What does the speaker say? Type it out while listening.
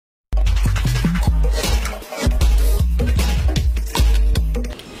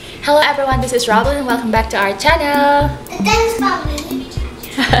Hello everyone, this is Robin and welcome back to our channel. Thanks, Mommy.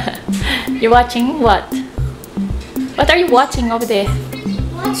 You're watching what? What are you watching over there?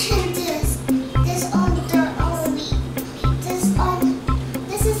 Watching this. This is only doctors. This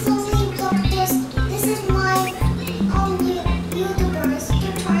is my only YouTubers.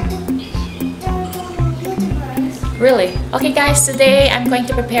 They're YouTubers. Really? Okay guys, today I'm going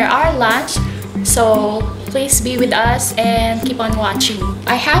to prepare our lunch. So please be with us and keep on watching.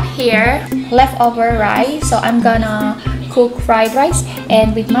 I have here leftover rice, so I'm gonna cook fried rice,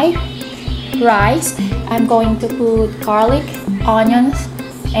 and with my rice I'm going to put garlic, onions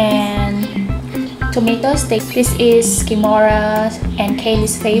and tomatoes. This is Kimora and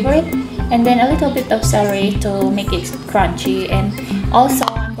Kaylee's favorite, and then a little bit of celery to make it crunchy. And also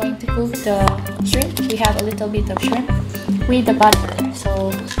I'm going to cook the shrimp. We have a little bit of shrimp with the butter.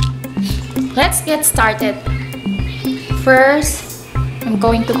 So let's get started. First, I'm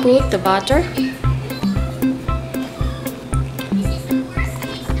going to put the butter.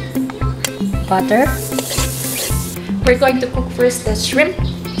 We're going to cook first the shrimp.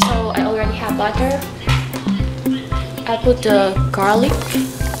 So I already have butter. I'll put the garlic.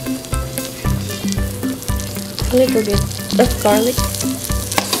 A little bit of garlic.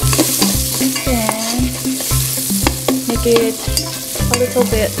 And make it a little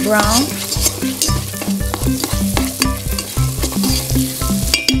bit brown.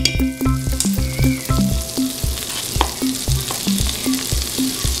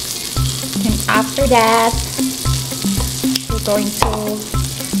 After that, we're going to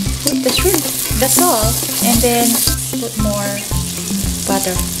put the shrimp, that's all, and then put more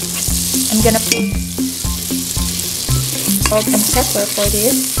butter. I'm gonna put salt and pepper for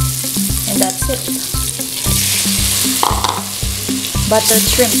this, and that's it. Buttered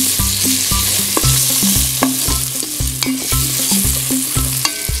shrimp.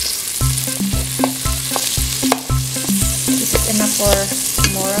 This is enough for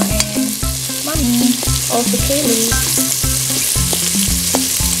tomorrow and Mommy, also Kaylee.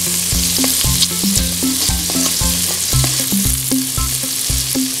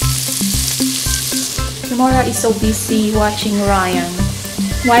 Kimora is so busy watching Ryan.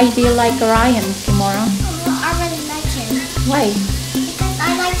 Why do you like Ryan, Kimora? I really like him. Why? Because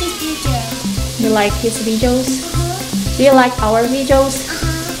I like his videos. You like his videos? Do you like our videos?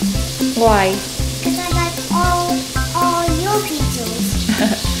 Why? Because I like all your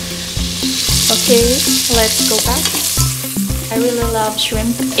videos. Okay, let's go back. I really love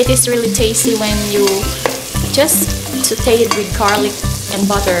shrimp. It is really tasty when you just saute it with garlic and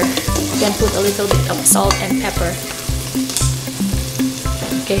butter. Then put a little bit of salt and pepper.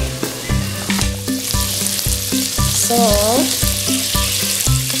 Okay. Salt.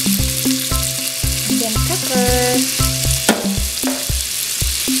 And then pepper.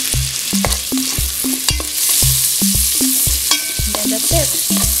 And then that's it.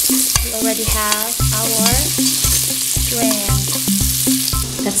 We already have our shrimp.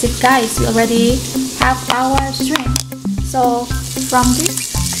 That's it guys, we already have our shrimp. So from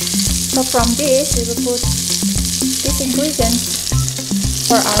this we will put these ingredients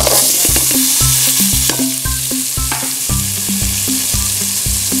for our rice.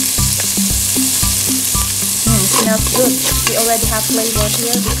 Smells good. We already have flavor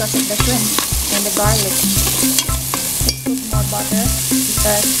here because of the shrimp and the garlic. Let's put more butter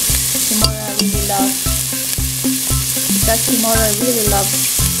because Kimora really loves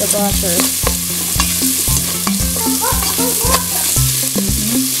the butter.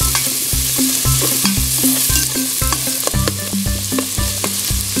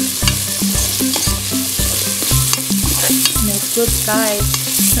 Smells good guys.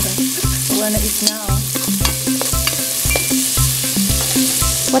 I wanna eat now.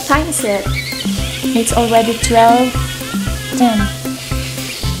 What time is it? It's already 12:10.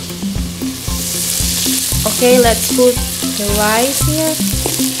 Okay, let's put the rice here.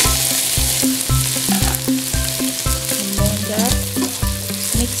 And then just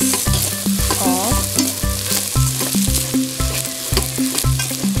mix all.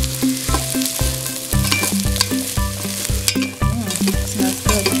 Smells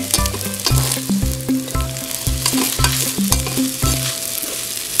good.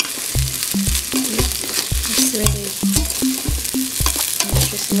 It's really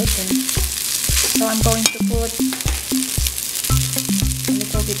delicious looking. So I'm going to put a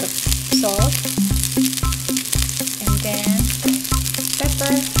little bit of salt and then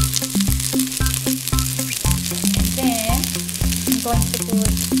pepper, and then I'm going to put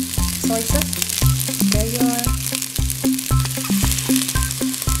soy sauce. There you are.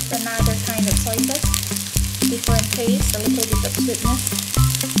 Another kind of soy sauce. different taste, a little bit of sweetness.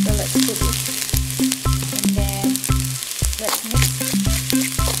 So let's put it, and then let's mix.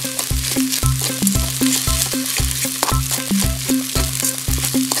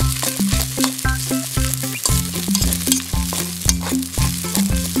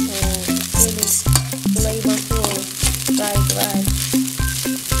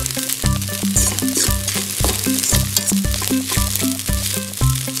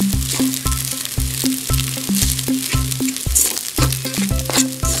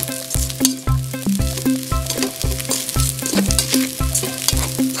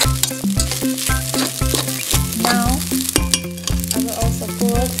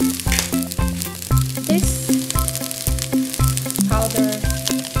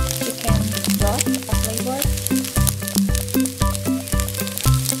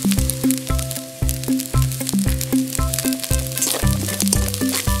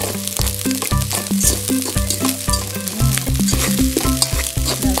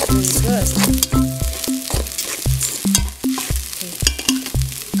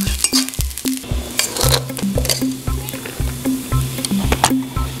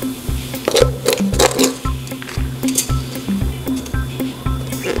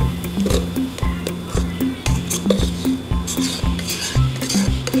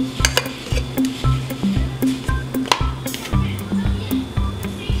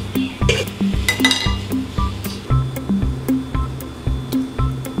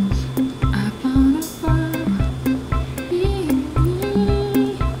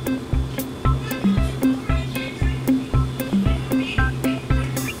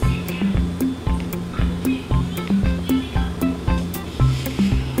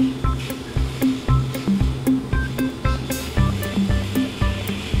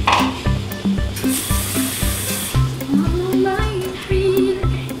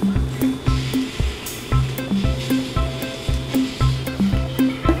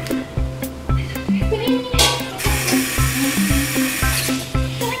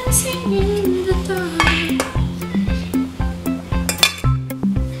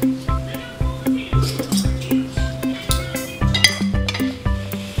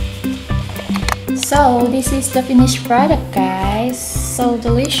 So this is the finished product, guys. So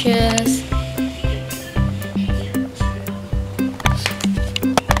delicious.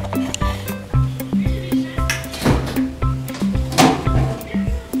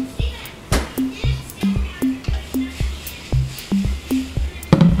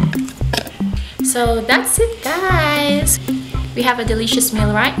 So that's it, guys. We have a delicious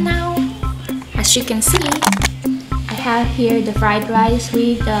meal right now. As you can see, I have here the fried rice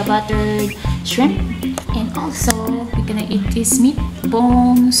with the buttered shrimp, and also we're gonna eat these meat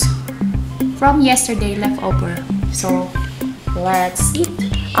bones from yesterday leftover. So let's eat.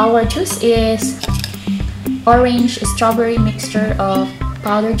 Our juice is orange strawberry mixture of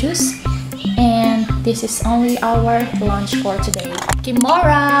powder juice, and this is only our lunch for today.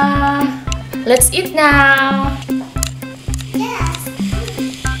 Kimora! Let's eat now! Yes.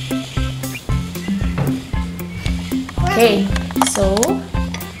 Okay, so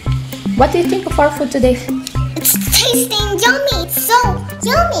what do you think of our food today? It's tasting yummy. So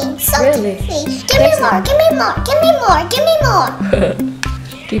yummy. So Really? tasty. Give me more. Give me more. Give me more. Give me more.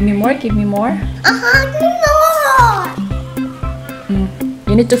 Give me more, give me more. Give me more.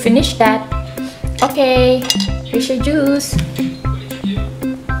 You need to finish that. Okay, here's your juice.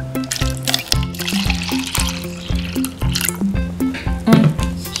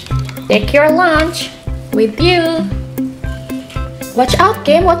 Take your lunch with you. Watch out,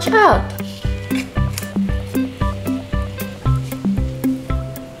 Kim, watch out.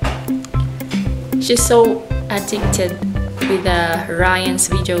 She's so addicted with Ryan's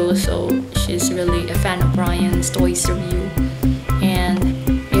video, so she's really a fan of Ryan's toys review. And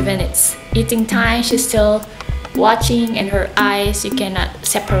even it's eating time, she's still watching, and her eyes, you cannot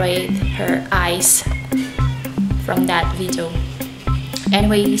separate her eyes from that video.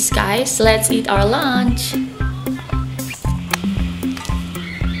 Anyways, guys, let's eat our lunch.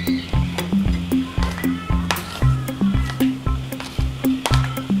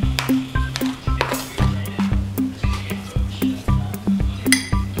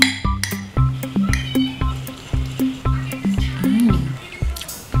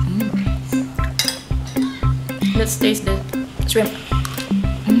 Let's taste the shrimp.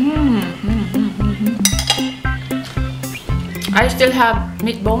 I still have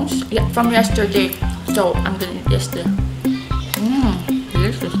meat bones from yesterday, so I'm gonna eat this.